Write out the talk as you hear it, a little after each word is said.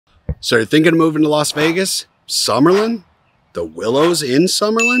So you're thinking of moving to Las Vegas? Summerlin? The Willows in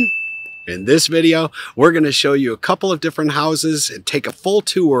Summerlin? In this video, we're going to show you a couple of different houses and take a full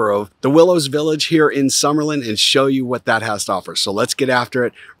tour of the Willows Village here in Summerlin and show you what that has to offer. So let's get after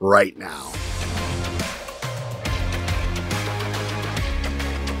it right now.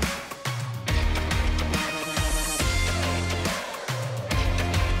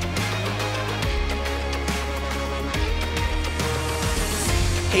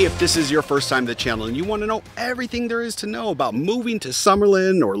 Hey, if this is your first time to the channel and you want to know everything there is to know about moving to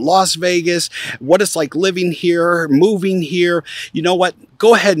Summerlin or Las Vegas, what it's like living here, moving here, you know what?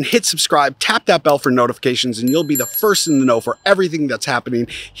 Go ahead and hit subscribe, tap that bell for notifications, and you'll be the first in the know for everything that's happening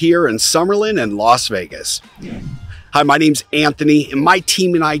here in Summerlin and Las Vegas. Hi, my name's Anthony, and my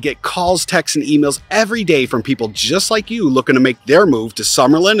team and I get calls, texts, and emails every day from people just like you looking to make their move to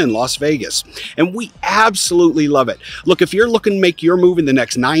Summerlin and Las Vegas. And we absolutely love it. Look, if you're looking to make your move in the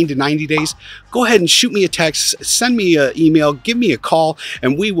next 9 to 90 days, go ahead and shoot me a text, send me an email, give me a call,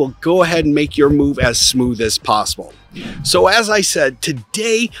 and we will go ahead and make your move as smooth as possible. So as I said,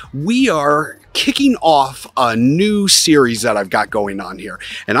 today we are kicking off a new series that I've got going on here.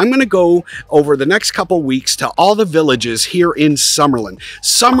 And I'm going to go over the next couple weeks to all the villages here in Summerlin.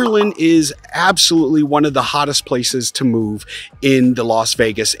 Summerlin is absolutely one of the hottest places to move in the Las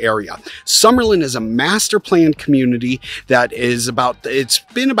Vegas area. Summerlin is a master planned community that is it's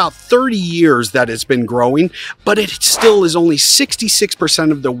been about 30 years that it's been growing, but it still is only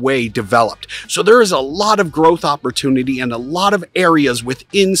 66% of the way developed. So there is a lot of growth opportunity and a lot of areas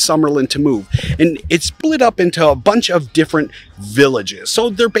within Summerlin to move. And it's split up into a bunch of different villages. So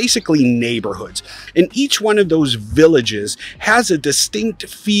they're basically neighborhoods. And each one of those villages has a distinct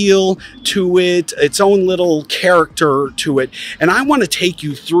feel to it, its own little character to it. And I want to take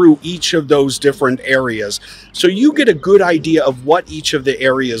you through each of those different areas so you get a good idea of what each of the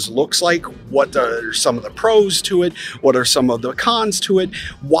areas looks like, what are some of the pros to it, what are some of the cons to it,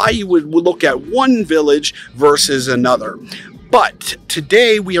 why you would look at one village versus another. But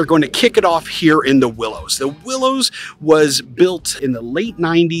today we are going to kick it off here in the Willows. The Willows was built in the late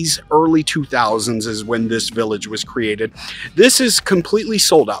 90s, early 2000s is when this village was created. This is completely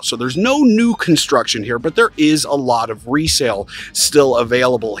sold out, so there's no new construction here, but there is a lot of resale still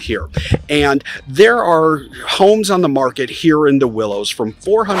available here. And there are homes on the market here in the Willows from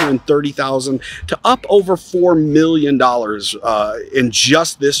 $430,000 to up over $4 million in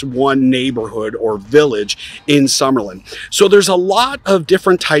just this one neighborhood or village in Summerlin. So there's a lot of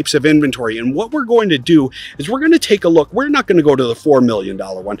different types of inventory, and what we're going to do is we're going to take a look. We're not going to go to the $4 million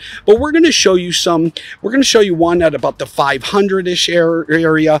one, but we're going to show you one at about the 500-ish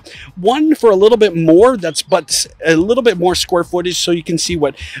area, one for a little bit more, but a little bit more square footage, so you can see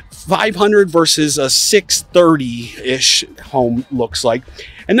what 500 versus a 630-ish home looks like.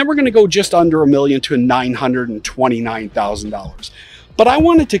 And then we're going to go just under $1 million to $929,000. But I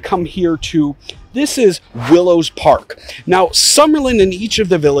wanted to come here to, this is Willows Park. Now, Summerlin in each of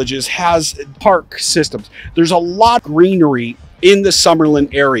the villages has park systems. There's a lot of greenery in the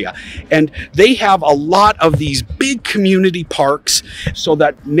Summerlin area, and they have a lot of these big community parks so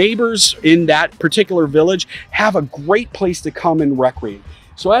that neighbors in that particular village have a great place to come and recreate.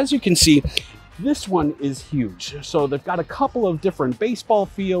 So as you can see, this one is huge. So they've got a couple of different baseball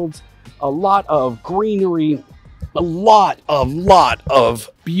fields, a lot of greenery, a lot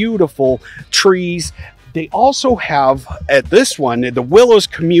of beautiful trees. They also have at this one the Willows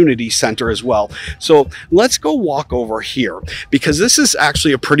Community Center as well. So let's go walk over here because this is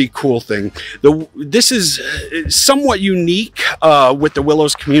actually a pretty cool thing. This is somewhat unique with the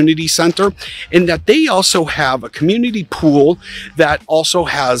Willows Community Center in that they also have a community pool that also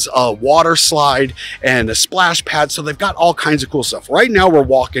has a water slide and a splash pad. So they've got all kinds of cool stuff. Right now we're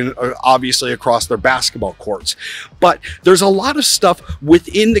walking obviously across their basketball courts, but there's a lot of stuff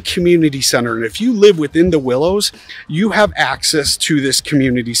within the community center. And if you live within the Willows, you have access to this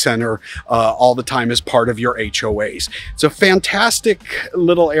community center all the time as part of your HOAs. It's a fantastic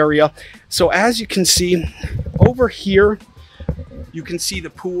little area. So as you can see over here, you can see the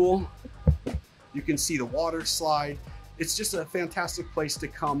pool, you can see the water slide. It's just a fantastic place to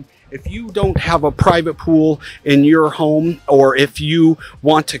come. If you don't have a private pool in your home, or if you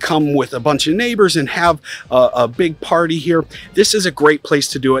want to come with a bunch of neighbors and have a big party here, this is a great place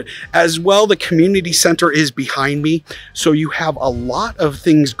to do it. As well, the community center is behind me, so you have a lot of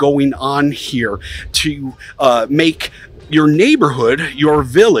things going on here to make your neighborhood, your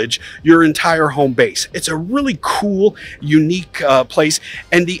village, your entire home base. It's a really cool, unique place.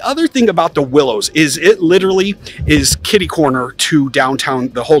 And the other thing about the Willows is it literally is kitty corner to downtown,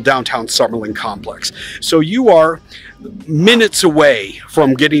 the whole downtown Summerlin complex. So you are minutes away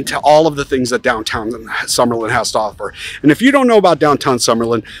from getting to all of the things that downtown Summerlin has to offer. And if you don't know about downtown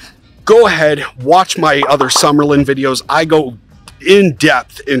Summerlin, go ahead, watch my other Summerlin videos. I go in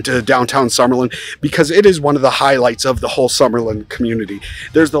depth into downtown Summerlin because it is one of the highlights of the whole Summerlin community.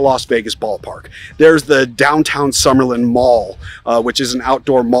 There's the Las Vegas ballpark. There's the downtown Summerlin Mall, which is an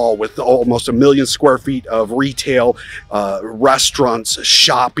outdoor mall with almost 1 million square feet of retail, restaurants,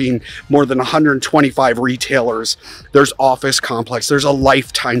 shopping, more than 125 retailers. There's office complex. There's a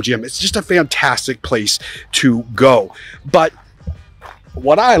Lifetime gym. It's just a fantastic place to go. But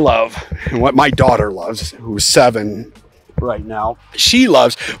what I love and what my daughter loves, who's 7 right now, she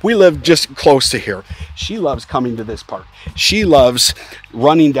loves, we live just close to here, she loves coming to this park. She loves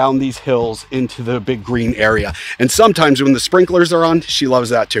running down these hills into the big green area, and sometimes when the sprinklers are on, she loves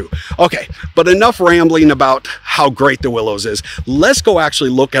that too. Okay, but enough rambling about how great the Willows is. Let's go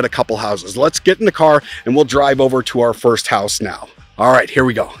actually look at a couple houses. Let's get in the car and we'll drive over to our first house now. All right, here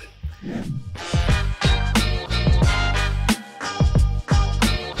we go.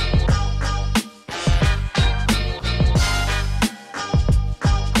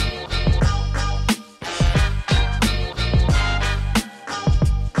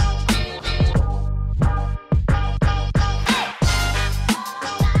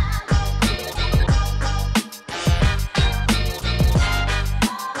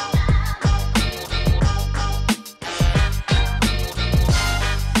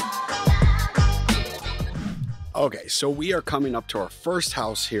 Okay, so we are coming up to our first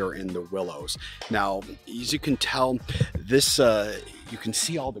house here in the Willows. Now, as you can tell, this you can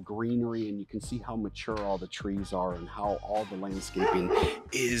see all the greenery and you can see how mature all the trees are and how all the landscaping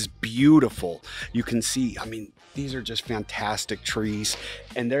is beautiful. You can see, I mean, these are just fantastic trees,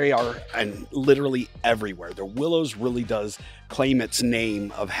 and they are and literally everywhere. The Willows really does claim its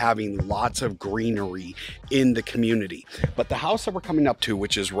name of having lots of greenery in the community. But the house that we're coming up to,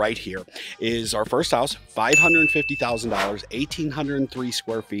 which is right here, is our first house, $550,000, 1,803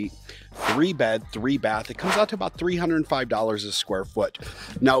 square feet, 3-bed, 3-bath. It comes out to about $305 a square foot.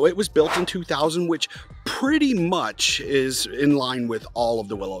 Now, it was built in 2000, which pretty much is in line with all of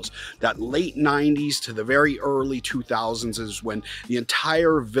the Willows. That late 90s to the very early 2000s is when the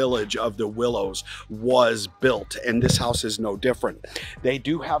entire village of the Willows was built, and this house is no different. They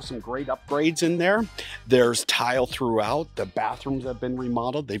do have some great upgrades in there. There's tile throughout. The bathrooms have been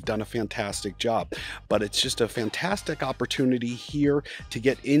remodeled. They've done a fantastic job, but it's just a fantastic opportunity here to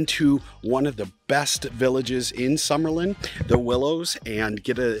get into one of the best villages in Summerlin, the Willows, and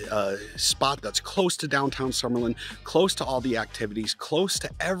get a spot that's close to downtown Summerlin, close to all the activities, close to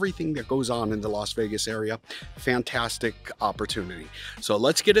everything that goes on in the Las Vegas area. Fantastic opportunity. So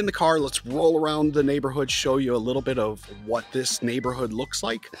let's get in the car, let's roll around the neighborhood, show you a little bit of what this neighborhood looks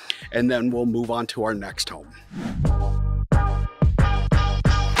like, and then we'll move on to our next home.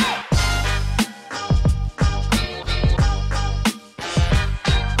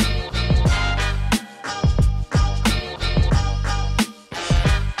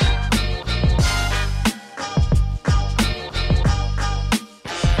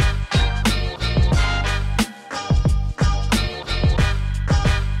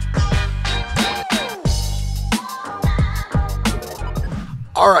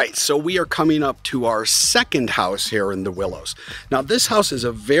 All right, so we are coming up to our second house here in the Willows. Now, this house is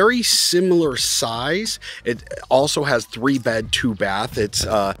a very similar size. It also has 3-bed, 2-bath. It's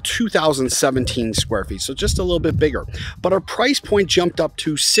 2,017 square feet, so just a little bit bigger. But our price point jumped up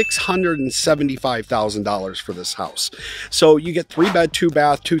to $675,000 for this house. So you get 3-bed,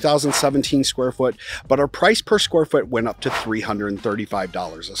 2-bath, 2,017 square foot, but our price per square foot went up to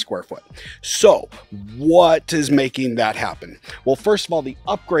 $335 a square foot. So what is making that happen? Well, first of all, the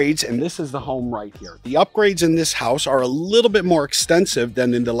upgrades, and this is the home right here. The upgrades in this house are a little bit more extensive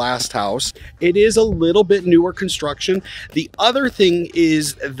than in the last house. It is a little bit newer construction. The other thing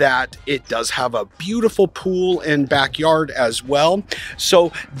is that it does have a beautiful pool and backyard as well.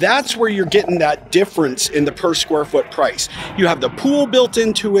 So that's where you're getting that difference in the per square foot price. You have the pool built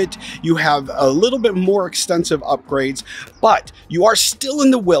into it. You have a little bit more extensive upgrades, but you are still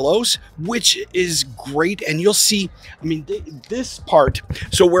in the Willows, which is great. And you'll see, I mean, this part,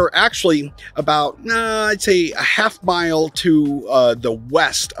 so we're actually about, I'd say a half mile to the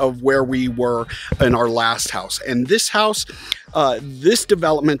west of where we were in our last house. And this house, this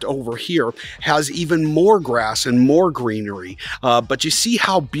development over here has even more grass and more greenery, but you see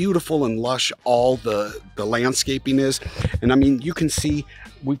how beautiful and lush all the landscaping is. And I mean, you can see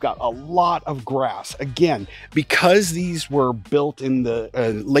We've got a lot of grass. Again, because these were built in the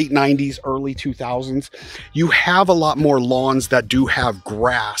late 90s, early 2000s, you have a lot more lawns that do have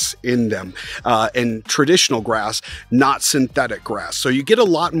grass in them, and traditional grass, not synthetic grass. So you get a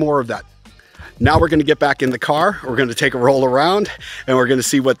lot more of that. Now we're going to get back in the car. We're going to take a roll around and we're going to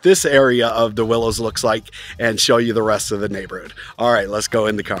see what this area of the Willows looks like and show you the rest of the neighborhood. All right, let's go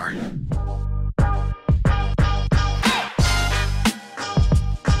in the car.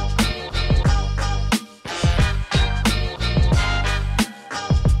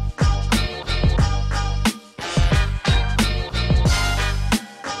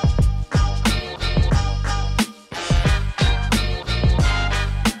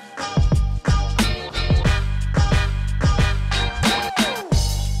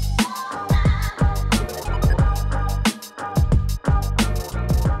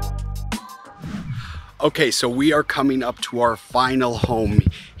 Okay, so we are coming up to our final home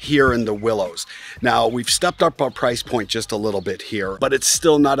here in the Willows. Now, we've stepped up our price point just a little bit here, but it's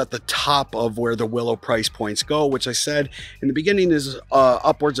still not at the top of where the Willow price points go, which I said in the beginning is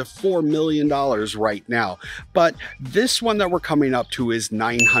upwards of $4 million right now. But this one that we're coming up to is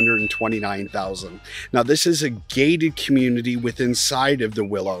 $929,000. Now, this is a gated community within inside of the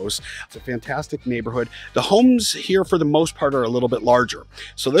Willows. It's a fantastic neighborhood. The homes here, for the most part, are a little bit larger.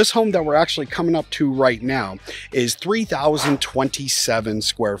 So this home that we're actually coming up to right now is 3,027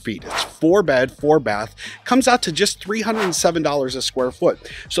 square feet. It's 4-bed, 4-bath, comes out to just $307 a square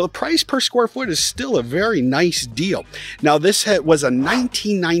foot. So the price per square foot is still a very nice deal. Now, this was a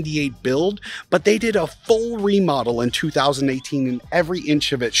 1998 build, but they did a full remodel in 2018 and every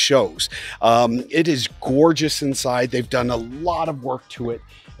inch of it shows. It is gorgeous inside. They've done a lot of work to it.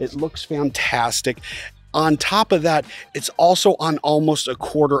 It looks fantastic. On top of that, it's also on almost a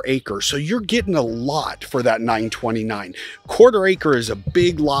 1/4 acre. So you're getting a lot for that $929. 1/4 acre is a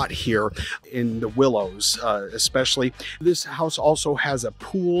big lot here in the Willows, especially. This house also has a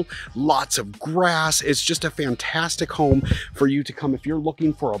pool, lots of grass. It's just a fantastic home for you to come. If you're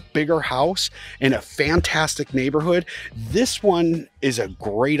looking for a bigger house in a fantastic neighborhood, this one is a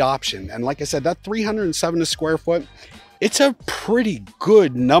great option. And like I said, that 307 a square foot, it's a pretty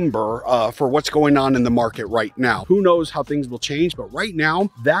good number for what's going on in the market right now. Who knows how things will change, but right now,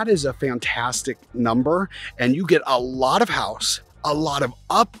 that is a fantastic number, and you get a lot of house, a lot of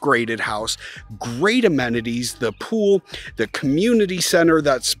upgraded house, great amenities, the pool, the community center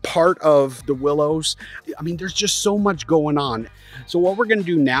that's part of the Willows. I mean, there's just so much going on. So what we're gonna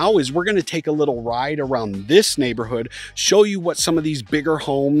do now is we're gonna take a little ride around this neighborhood, show you what some of these bigger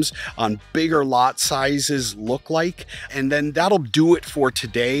homes on bigger lot sizes look like, and then that'll do it for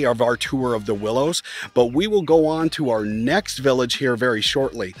today of our tour of the Willows. But we will go on to our next village here very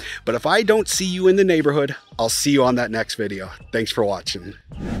shortly. But if I don't see you in the neighborhood, I'll see you on that next video. Thanks for watching.